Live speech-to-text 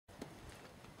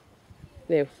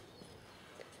No.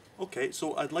 Okay,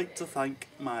 so I'd like to thank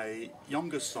my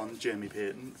youngest son, Jamie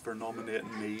Payton, for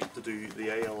nominating me to do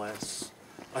the ALS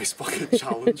Ice Bucket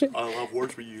Challenge. I'll have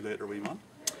words with you later, wee man.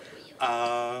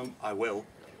 I will.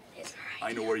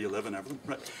 I know where you live and everything.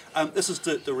 Right. This is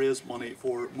to raise money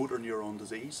for motor neuron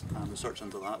disease and research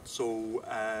into that. So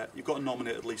you've got to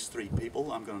nominate at least 3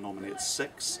 people. I'm going to nominate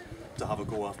 6 to have a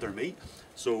go after me.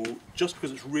 So just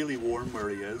because it's really warm where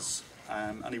he is,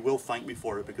 and he will thank me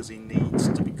for it because he needs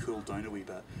to be cooled down a wee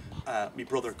bit. My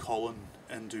brother Colin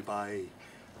in Dubai,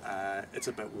 it's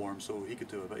a bit warm, so he could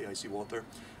do a bit of icy water.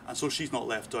 And so she's not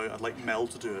left out. I'd like Mel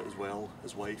to do it as well,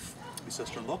 his wife, my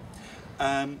sister-in-law.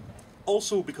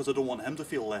 Also because I don't want him to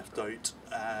feel left out,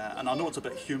 and I know it's a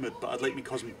bit humid, but I'd like my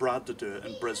cousin Brad to do it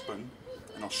in Brisbane,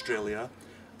 in Australia.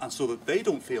 And so that they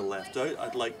don't feel left out,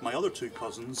 I'd like my other 2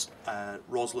 cousins,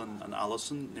 Rosalind and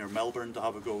Alison, near Melbourne, to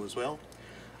have a go as well.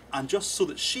 And just so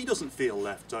that she doesn't feel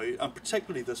left out, and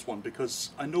particularly this one, because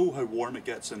I know how warm it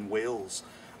gets in Wales,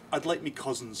 I'd like my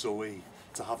cousin Zoe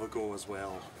to have a go as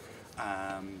well.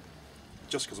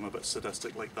 Just because I'm a bit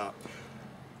sadistic like that.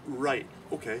 Right,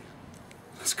 okay.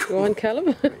 Let's go. Go on, Callum.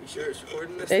 Are you sure it's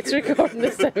recording this? It's recording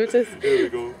this time. It is. Here we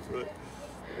go. Right.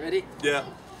 Ready? Yeah.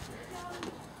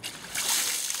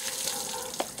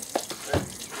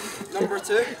 Number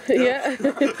 2? Yeah.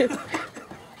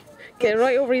 Get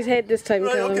right over his head this time,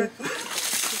 Right, Callum. okay.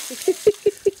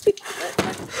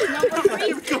 Number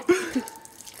 3.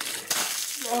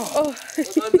 Oh. Well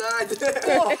done, Dad.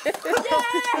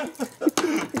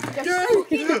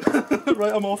 Yeah!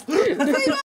 Right, I'm off.